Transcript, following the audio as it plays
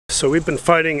So we've been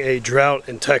fighting a drought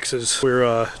in Texas.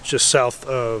 We're just south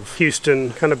of Houston,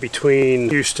 kind of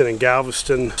between Houston and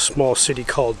Galveston, a small city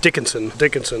called Dickinson.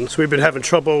 So we've been having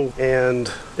trouble,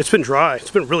 and it's been dry.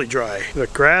 It's been really dry. The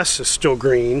grass is still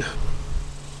green.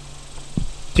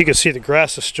 You can see the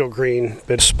grass is still green,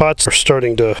 but spots are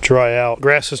starting to dry out.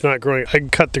 Grass is not growing. I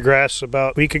cut the grass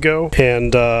about a week ago,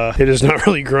 and it has not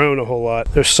really grown a whole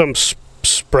lot. There's some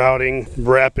sprouting,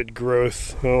 rapid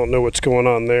growth. I don't know what's going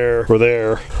on there,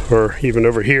 or even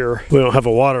over here. We don't have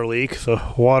a water leak. The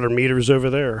water meter's over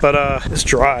there. But it's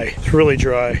dry. It's really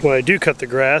dry. When I do cut the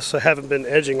grass, I haven't been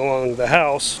edging along the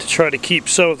house to try to keep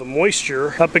some of the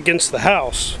moisture up against the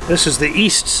house. This is the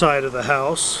east side of the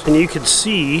house, and you can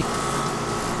see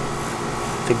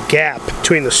the gap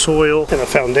between the soil and the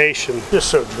foundation. Just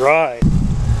so dry.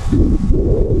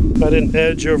 I didn't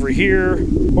edge over here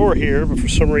or here, but for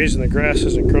some reason the grass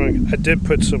isn't growing. I did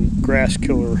put some grass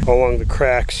killer along the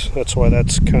cracks. That's why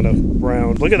that's kind of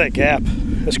brown. Look at that gap.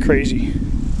 That's crazy.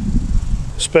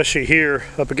 Especially here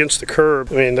up against the curb.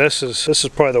 I mean, this is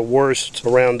probably the worst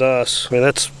around us. I mean,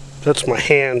 that's my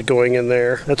hand going in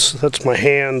there. That's my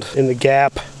hand in the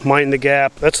gap. Mind the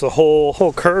gap. That's the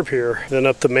whole curb here. Then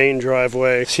up the main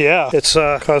driveway. So yeah, it's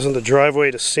causing the driveway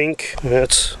to sink.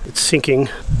 It's sinking,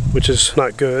 which is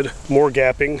not good. More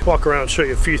gapping. Walk around and show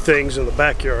you a few things in the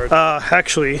backyard.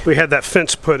 Actually, we had that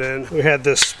fence put in. We had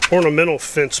this ornamental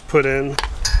fence put in,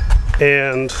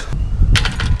 and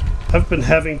I've been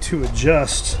having to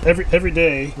adjust every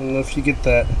day. I don't know if you get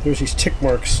that. There's these tick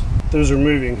marks. Those are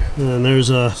moving. And there's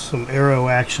some arrow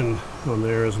action on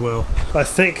there as well. I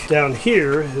think down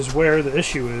here is where the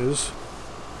issue is.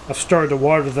 I've started to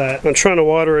water that. I'm trying to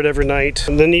water it every night.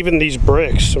 And then even these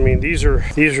bricks, I mean, these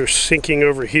are sinking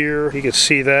over here. You can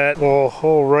see that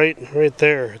all right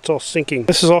there. It's all sinking.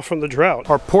 This is all from the drought.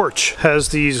 Our porch has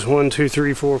these 1, 2,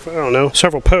 3, 4, 5, I don't know,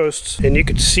 several posts, and you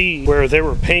could see where they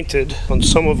were painted on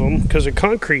some of them because the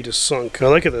concrete is sunk. Now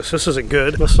look at this. This isn't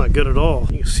good. That's not good at all.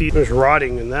 You can see there's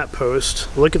rotting in that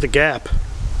post. Look at the gap.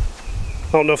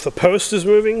 I don't know if the post is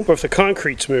moving or if the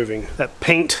concrete's moving. That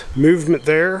paint movement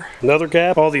there, another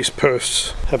gap. All these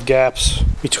posts have gaps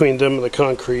between them and the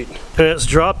concrete. And it's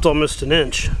dropped almost an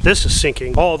inch. This is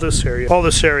sinking. All this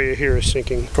area here is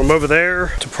sinking. From over there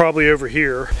to probably over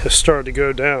here has started to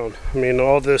go down. I mean,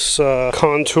 all this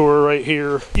contour right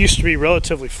here used to be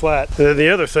relatively flat. And then the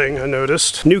other thing I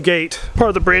noticed, new gate,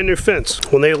 part of the brand new fence.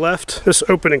 When they left, this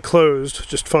opened and closed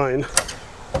just fine.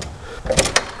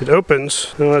 It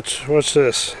opens, now watch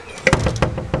this.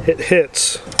 It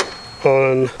hits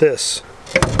on this.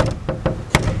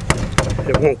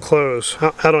 It won't close.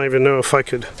 I don't even know if I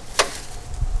could.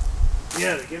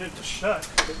 Yeah, to get it to shut,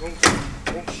 it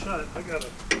won't shut. I gotta,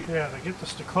 yeah, to get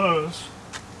this to close,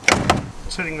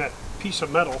 it's hitting that piece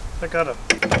of metal. I gotta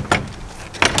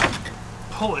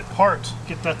pull it apart,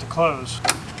 get that to close.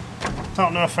 I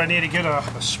don't know if I need to get a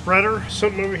spreader,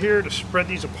 something over here to spread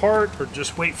these apart, or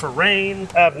just wait for rain.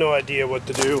 I have no idea what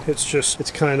to do.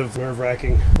 It's kind of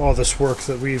nerve-wracking. All this work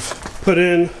that we've put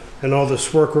in, and all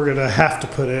this work we're gonna have to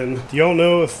put in. Do y'all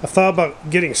know if I thought about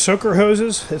getting soaker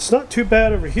hoses? It's not too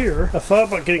bad over here. I thought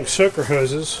about getting soaker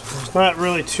hoses. There's not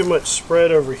really too much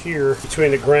spread over here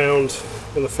between the ground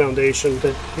and the foundation,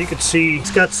 but you can see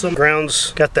it's got some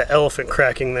grounds, got the elephant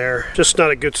cracking there. Just not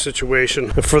a good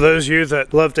situation. And for those of you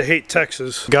that love to hate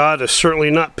Texas, God is certainly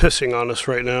not pissing on us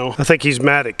right now. I think he's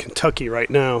mad at Kentucky right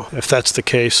now, if that's the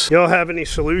case. Y'all have any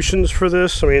solutions for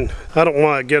this? I mean, I don't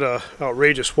want to get a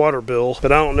outrageous water bill,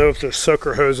 but I don't know if the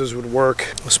soaker hoses would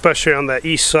work, especially on that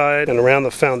east side and around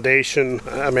the foundation.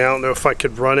 I mean, I don't know if I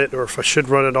could run it or if I should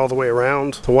run it all the way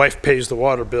around. The wife pays the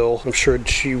water bill. I'm sure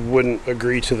she wouldn't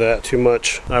agree to that too much.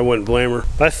 I wouldn't blame her.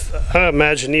 I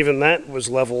imagine even that was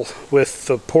level with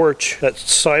the porch, that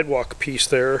sidewalk piece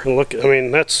there. And look, I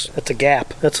mean, that's a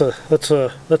gap. That's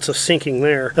a sinking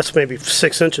there. That's maybe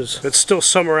 6 inches. It's still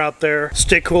summer out there.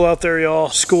 Stay cool out there, y'all.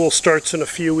 School starts in a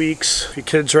few weeks. If your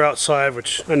kids are outside,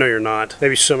 which I know you're not.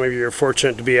 Maybe some of you are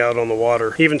fortunate to be out on the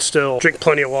water. Even still, drink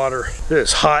plenty of water. It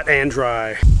is hot and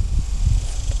dry.